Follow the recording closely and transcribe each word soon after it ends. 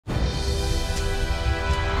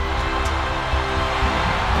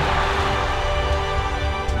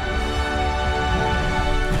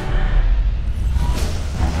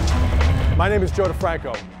name is Joe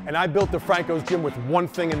DeFranco, and I built DeFranco's gym with one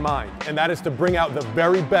thing in mind, and that is to bring out the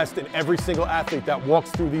very best in every single athlete that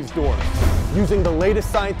walks through these doors. Using the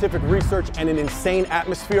latest scientific research and an insane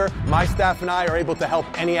atmosphere, my staff and I are able to help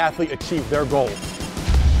any athlete achieve their goals.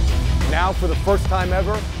 Now, for the first time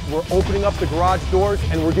ever, we're opening up the garage doors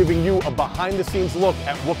and we're giving you a behind-the-scenes look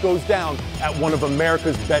at what goes down at one of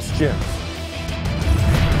America's best gyms.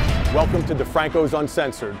 Welcome to DeFranco's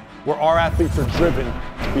Uncensored, where our athletes are driven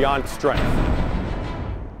beyond strength.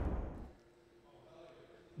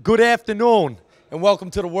 Good afternoon, and welcome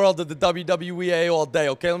to the world of the WWE All Day,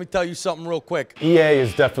 okay? Let me tell you something real quick. EA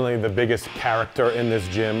is definitely the biggest character in this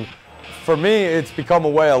gym. For me, it's become a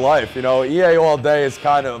way of life. You know, EA All Day is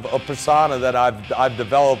kind of a persona that I've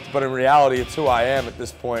developed, but in reality, it's who I am at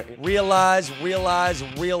this point. Realize,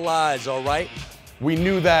 all right? We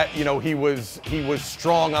knew that, you know, he was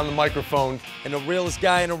strong on the microphone. And the realest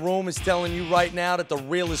guy in the room is telling you right now that the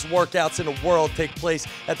realest workouts in the world take place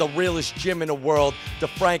at the realest gym in the world,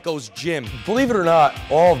 DeFranco's Gym. Believe it or not,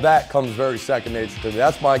 all of that comes very second nature to me.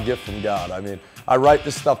 That's my gift from God. I mean, I write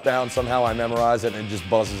this stuff down, somehow I memorize it, and it just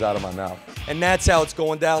buzzes out of my mouth. And that's how it's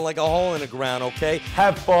going down, like a hole in the ground, okay?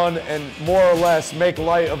 Have fun and more or less make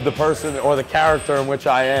light of the person or the character in which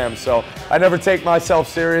I am. So I never take myself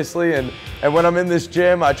seriously, and when I'm in this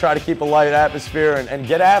gym, I try to keep a light atmosphere and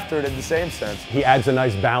get after it in the same sense. He adds a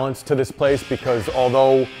nice balance to this place because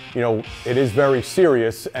although, you know, it is very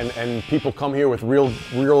serious and people come here with real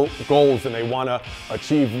goals and they want to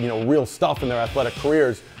achieve, you know, real stuff in their athletic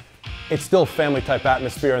careers, it's still family type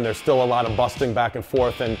atmosphere and there's still a lot of busting back and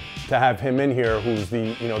forth, and to have him in here who's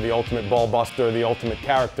the, you know, the ultimate ball buster, the ultimate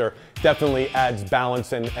character, definitely adds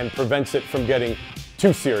balance and prevents it from getting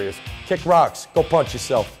too serious. Kick rocks, go punch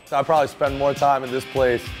yourself. I probably spend more time in this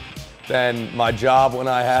place than my job when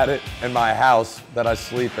I had it and my house that I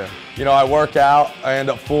sleep in. You know, I work out, I end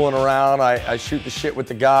up fooling around, I shoot the shit with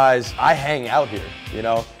the guys. I hang out here, you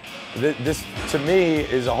know. This, to me,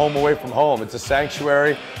 is a home away from home. It's a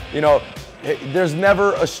sanctuary. You know, there's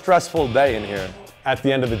never a stressful day in here. At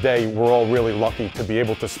the end of the day, we're all really lucky to be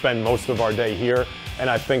able to spend most of our day here, and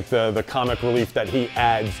I think the comic relief that he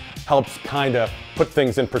adds helps kind of put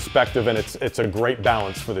things in perspective, and it's a great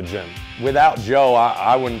balance for the gym. Without Joe,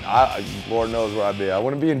 I wouldn't, Lord knows where I'd be. I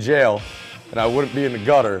wouldn't be in jail, and I wouldn't be in the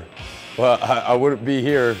gutter, but I wouldn't be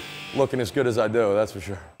here looking as good as I do, that's for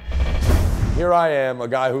sure. Here I am, a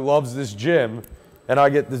guy who loves this gym, and I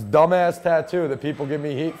get this dumbass tattoo that people give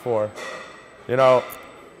me heat for. You know,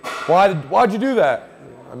 why'd you do that?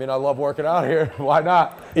 I mean, I love working out here, why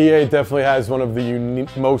not? EA definitely has one of the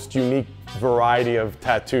most unique variety of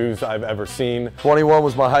tattoos I've ever seen. 21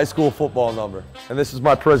 was my high school football number, and this is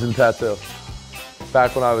my prison tattoo,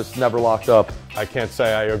 back when I was never locked up. I can't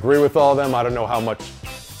say I agree with all of them. I don't know how much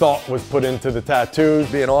thought was put into the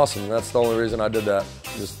tattoos. Being awesome, that's the only reason I did that,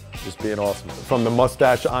 just being awesome. From the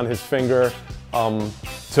mustache on his finger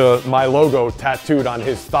to my logo tattooed on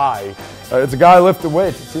his thigh. It's a guy lifting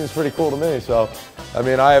weights. It seems pretty cool to me. So, I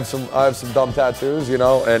mean, I have some dumb tattoos, you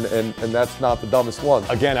know, and that's not the dumbest one.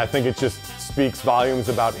 Again, I think it just speaks volumes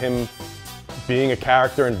about him being a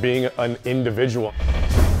character and being an individual.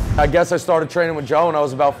 I guess I started training with Joe when I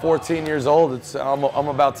was about 14 years old. I'm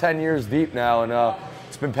about 10 years deep now, and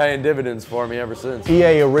it's been paying dividends for me ever since.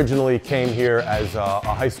 EA originally came here as a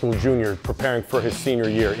high school junior preparing for his senior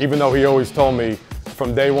year. Even though he always told me,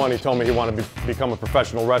 from day one, he told me he wanted to become a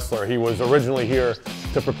professional wrestler. He was originally here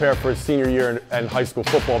to prepare for his senior year in high school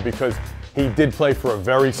football because he did play for a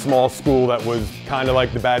very small school that was kind of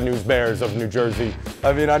like the Bad News Bears of New Jersey.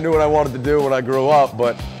 I mean, I knew what I wanted to do when I grew up,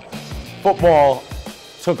 but football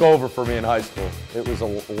took over for me in high school. It was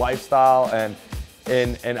a lifestyle, and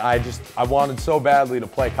I wanted so badly to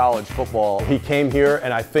play college football. He came here,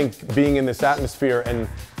 and I think being in this atmosphere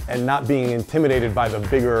and not being intimidated by the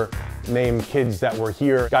bigger name kids that were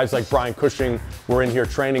here. Guys like Brian Cushing were in here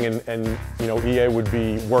training, and you know, EA would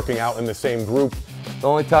be working out in the same group. The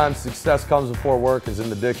only time success comes before work is in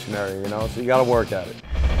the dictionary, you know, so you gotta work at it.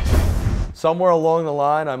 Somewhere along the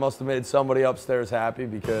line, I must have made somebody upstairs happy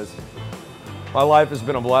because my life has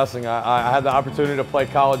been a blessing. I had the opportunity to play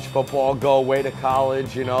college football, go away to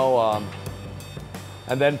college, you know,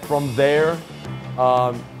 and then from there,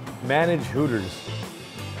 manage Hooters.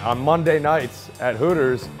 On Monday nights at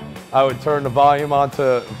Hooters, I would turn the volume on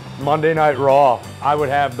to Monday Night Raw. I would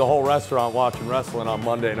have the whole restaurant watching wrestling on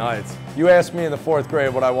Monday nights. You asked me in the 4th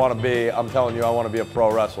grade what I want to be, I'm telling you I want to be a pro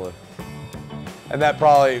wrestler. And that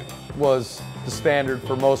probably was the standard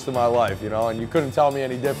for most of my life, you know, and you couldn't tell me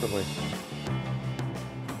any differently.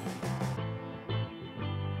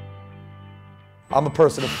 I'm a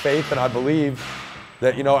person of faith, and I believe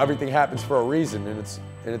that, you know, everything happens for a reason, and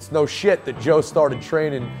it's no shit that Joe started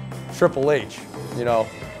training Triple H, you know,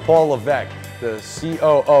 Paul Levesque, the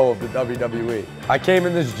COO of the WWE. I came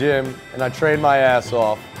in this gym and I trained my ass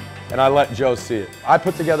off and I let Joe see it. I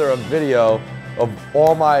put together a video of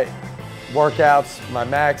all my workouts, my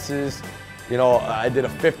maxes. You know, I did a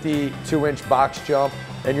 52-inch box jump,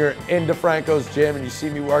 and you're in DeFranco's gym and you see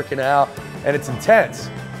me working out and it's intense.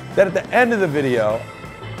 Then at the end of the video,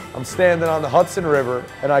 I'm standing on the Hudson River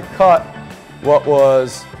and I cut what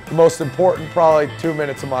was the most important probably 2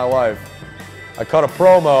 minutes of my life. I cut a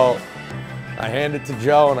promo, I hand it to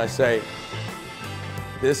Joe and I say,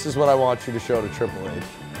 this is what I want you to show to Triple H.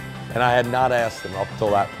 And I had not asked him up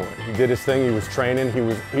until that point. He did his thing, he was training,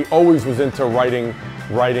 he always was into writing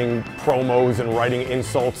promos and writing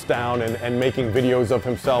insults down and making videos of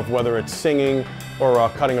himself, whether it's singing or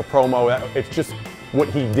cutting a promo. It's just what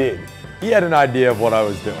he did. He had an idea of what I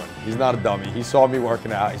was doing. He's not a dummy. He saw me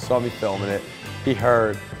working out, he saw me filming it, he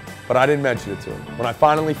heard, but I didn't mention it to him. When I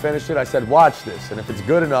finally finished it, I said, watch this, and if it's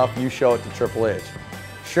good enough, you show it to Triple H.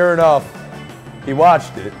 Sure enough, he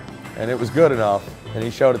watched it, and it was good enough, and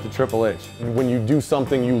he showed it to Triple H. When you do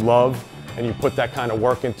something you love and you put that kind of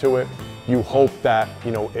work into it, you hope that,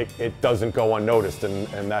 you know, it doesn't go unnoticed,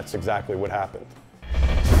 and that's exactly what happened.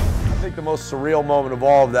 I think the most surreal moment of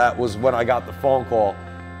all of that was when I got the phone call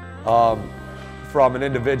from an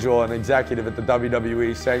individual, an executive at the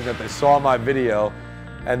WWE, saying that they saw my video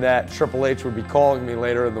and that Triple H would be calling me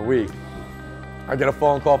later in the week. I get a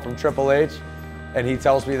phone call from Triple H, and he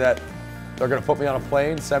tells me that they're gonna put me on a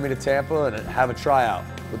plane, send me to Tampa, and have a tryout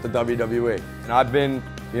with the WWE. And I've been,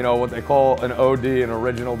 you know, what they call an OD, an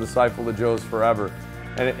original disciple of Joe's forever.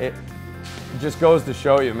 And it just goes to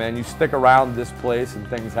show you, man, you stick around this place and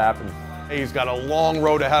things happen. He's got a long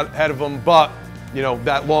road ahead of him, but you know,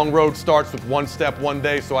 that long road starts with one step, one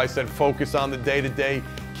day. So I said, focus on the day-to-day,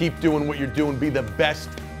 keep doing what you're doing, be the best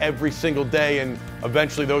every single day, and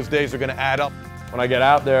eventually those days are gonna add up. When I get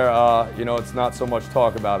out there, you know, it's not so much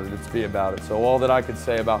talk about it, it's be about it. So all that I could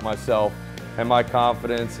say about myself and my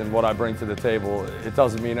confidence and what I bring to the table, it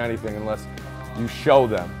doesn't mean anything unless you show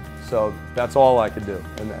them. So that's all I could do,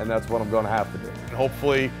 and that's what I'm gonna have to do. And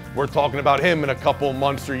hopefully we're talking about him in a couple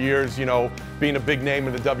months or years, you know, being a big name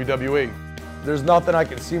in the WWE. There's nothing I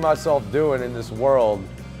can see myself doing in this world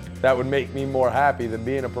that would make me more happy than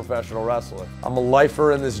being a professional wrestler. I'm a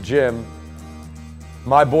lifer in this gym.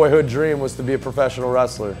 My boyhood dream was to be a professional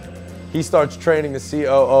wrestler. He starts training the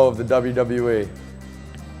COO of the WWE.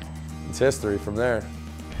 It's history from there.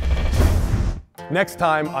 Next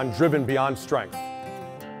time on Driven Beyond Strength.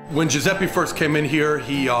 When Giuseppe first came in here,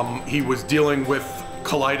 he was dealing with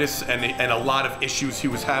colitis and a lot of issues he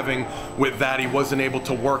was having with that. He wasn't able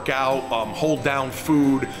to work out, hold down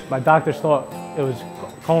food. My doctors thought it was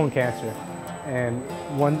colon cancer. And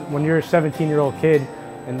when you're a 17-year-old kid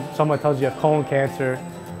and someone tells you have colon cancer,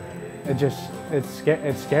 it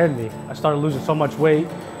scared me. I started losing so much weight,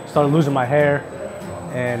 started losing my hair,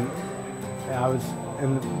 and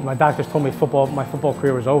my doctors told me my football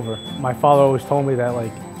career was over. My father always told me that,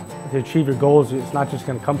 like, to achieve your goals, it's not just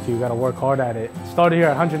gonna come to you, you gotta work hard at it. Started here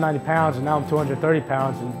at 190 pounds and now I'm 230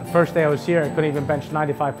 pounds. And the first day I was here, I couldn't even bench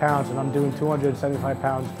 95 pounds and I'm doing 275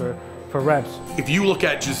 pounds for reps. If you look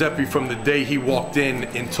at Giuseppe from the day he walked in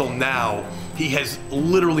until now, he has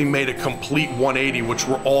literally made a complete 180, which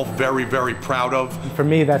we're all very, very proud of. For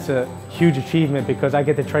me, that's a huge achievement because I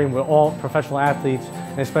get to train with all professional athletes,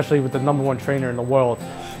 and especially with the #1 trainer in the world.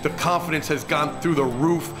 The confidence has gone through the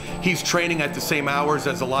roof. He's training at the same hours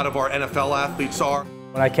as a lot of our NFL athletes are.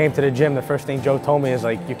 When I came to the gym, the first thing Joe told me is,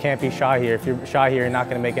 like, you can't be shy here. If you're shy here, you're not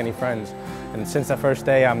gonna make any friends. And since the first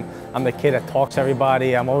day, I'm the kid that talks to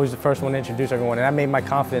everybody. I'm always the first one to introduce everyone. And that made my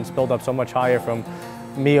confidence build up so much higher from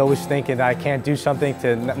me always thinking that I can't do something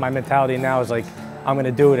to my mentality now is like, I'm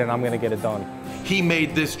gonna do it and I'm gonna get it done. He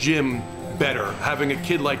made this gym better. Having a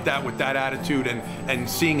kid like that with that attitude and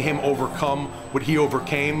seeing him overcome what he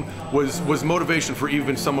overcame was motivation for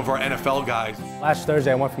even some of our NFL guys. Last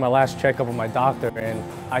Thursday, I went for my last checkup with my doctor and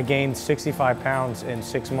I gained 65 pounds in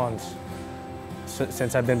 6 months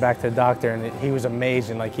since I've been back to the doctor, and he was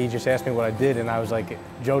amazing. Like, he just asked me what I did and I was like,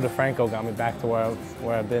 Joe DeFranco got me back to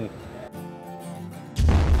where I've been.